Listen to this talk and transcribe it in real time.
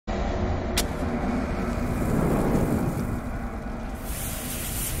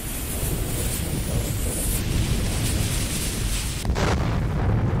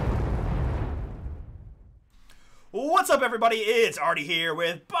up, everybody? It's Artie here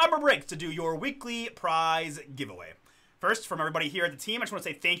with BomberBreaks to do your weekly prize giveaway. First, from everybody here at the team, I just want to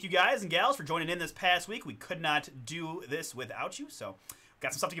say thank you guys and gals for joining in this past week. We could not do this without you, so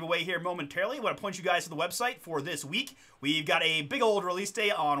got some stuff to give away here momentarily. I want to point you guys to the website for this week. We've got a big old release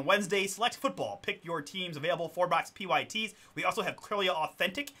day on Wednesday, Select Football. Pick your teams available, 4-box PYTs. We also have clearly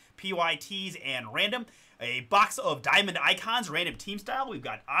authentic PYTs and random. A box of Diamond Icons, random team style. We've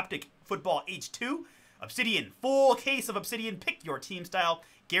got Optic Football H2. Obsidian, full case of Obsidian, pick your team style.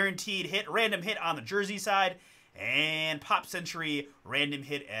 Guaranteed hit, random hit on the jersey side. And Pop Century, random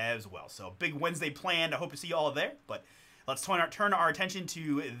hit as well. So big Wednesday planned. I hope to see you all there. But let's turn our attention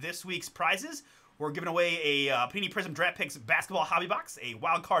to this week's prizes. We're giving away a Panini Prism Draft Picks Basketball Hobby Box, a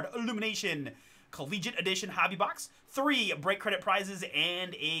Wild Card Illumination Collegiate Edition Hobby Box, 3 break credit prizes,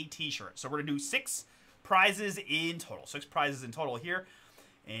 and a t-shirt. So we're going to do 6 prizes in total. 6 prizes in total here.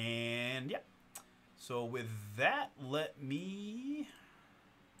 And yeah. So with that, let me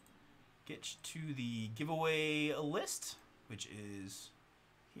get to the giveaway list, which is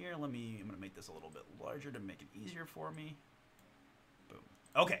here. I'm going to make this a little bit larger to make it easier for me. Boom.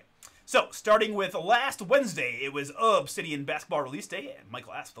 Okay. So starting with last Wednesday, it was Obsidian Basketball Release Day. And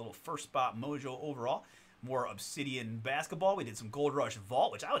Michael asked for a little first spot mojo overall. More Obsidian Basketball. We did some Gold Rush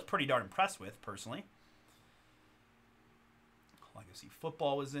Vault, which I was pretty darn impressed with, personally. Legacy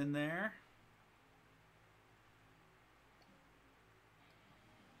Football was in there.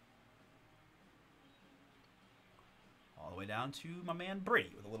 All the way down to my man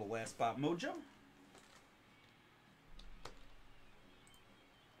Brady with a little last spot mojo.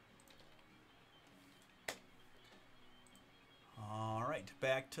 All right,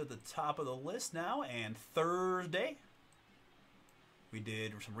 back to the top of the list now. And Thursday, we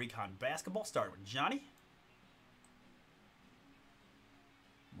did some Recon Basketball, starting with Johnny.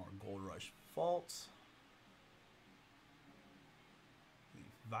 More Gold Rush Faults.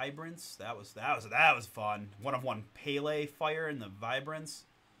 Vibrance, that was fun. 1-of-1 Pele Fire in the Vibrance.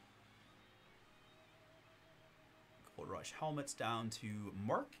 Gold Rush Helmets down to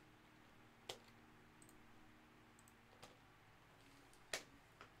Mark.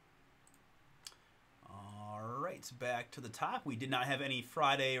 Alright, back to the top. We did not have any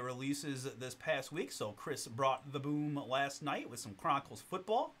Friday releases this past week, so Chris brought the boom last night with some Chronicles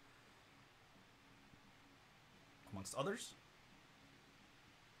Football, amongst others.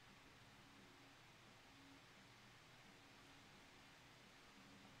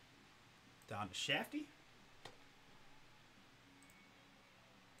 Down to Shafty.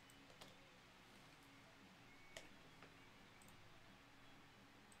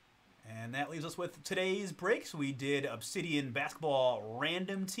 And that leaves us with today's breaks. We did Obsidian Basketball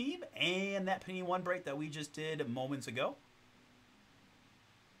Random Team and that Panini 1 break that we just did moments ago.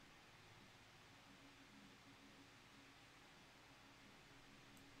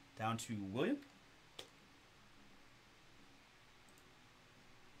 Down to William.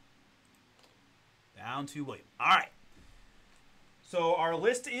 Down to William. All right. So our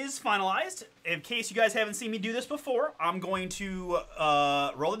list is finalized. In case you guys haven't seen me do this before, I'm going to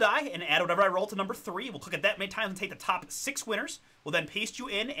roll the die and add whatever I roll to number 3. We'll click it that many times and take the top 6 winners. We'll then paste you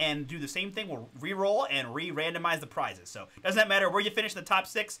in and do the same thing. We'll re-roll and re-randomize the prizes. So it doesn't matter where you finish in the top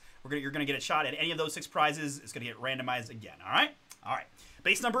 6. You're going to get a shot at any of those 6 prizes. It's going to get randomized again. All right? All right.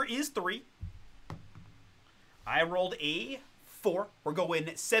 Base number is 3. I rolled a 4. We're going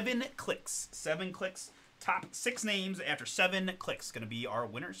 7 clicks. 7 clicks. Top 6 names after 7 clicks. Going to be our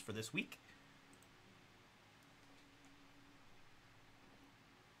winners for this week.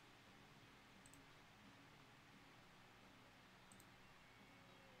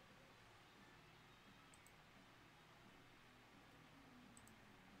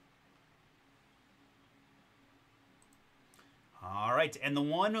 All right, and the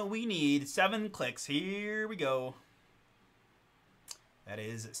one we need, 7 clicks. Here we go. That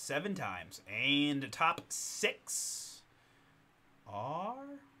is 7 times. And top 6 are...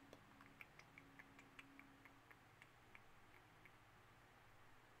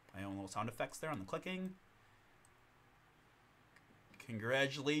 my own little sound effects there on the clicking.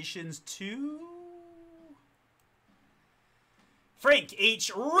 Congratulations to... Frank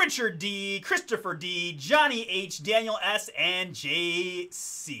H., Richard D., Christopher D., Johnny H., Daniel S., and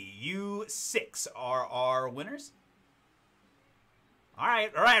JC. You 6 are our winners. All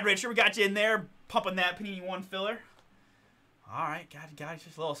right, Richard, we got you in there, pumping that Panini 1 filler. All right, got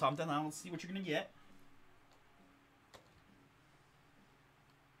just a little something. Now let's see what you're gonna get.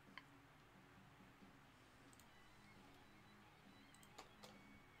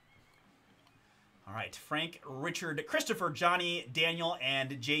 All right, Frank, Richard, Christopher, Johnny, Daniel,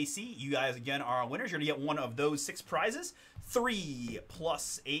 and JC. You guys, again, are our winners. You're going to get one of those 6 prizes. 3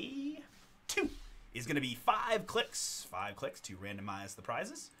 plus a 2 is going to be 5 clicks. 5 clicks to randomize the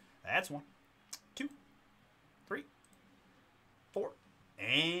prizes. That's 1, 2, 3, 4.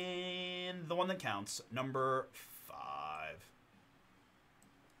 And the one that counts, number 5.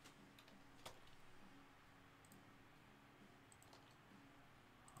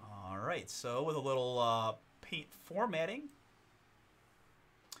 All right, so with a little paint formatting.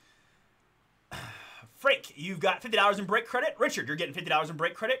 Frank, you've got $50 in break credit. Richard, you're getting $50 in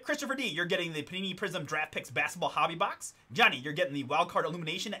break credit. Christopher D, you're getting the Panini Prism Draft Picks Basketball Hobby Box. Johnny, you're getting the Wildcard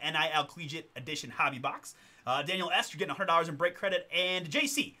Illumination NIL Collegiate Edition Hobby Box. Daniel S, you're getting $100 in break credit. And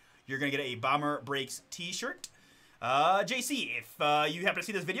JC, you're going to get a Bomber Breaks t-shirt. JC, if you happen to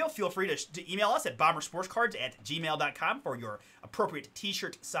see this video, feel free to email us at bombersportscards@gmail.com for your appropriate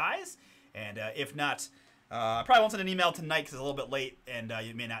t-shirt size. And if not, I probably won't send an email tonight because it's a little bit late and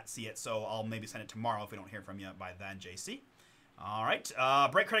you may not see it, so I'll maybe send it tomorrow if we don't hear from you by then, JC. All right,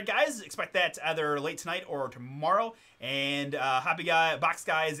 break credit guys, expect that either late tonight or tomorrow. And Hobby Guy, Box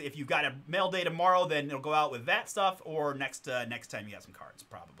guys, if you've got a mail day tomorrow, then it'll go out with that stuff, or next time you got some cards,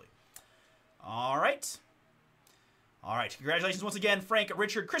 probably. All right. All right, congratulations once again, Frank,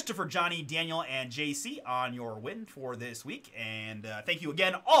 Richard, Christopher, Johnny, Daniel, and JC on your win for this week. And thank you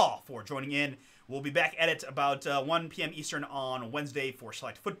again all for joining in. We'll be back at it about 1 p.m. Eastern on Wednesday for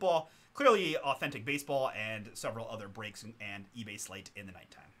Select Football, Clearly Authentic Baseball, and several other breaks and eBay slate in the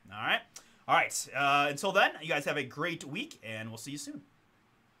nighttime. All right? All right, until then, you guys have a great week, and we'll see you soon.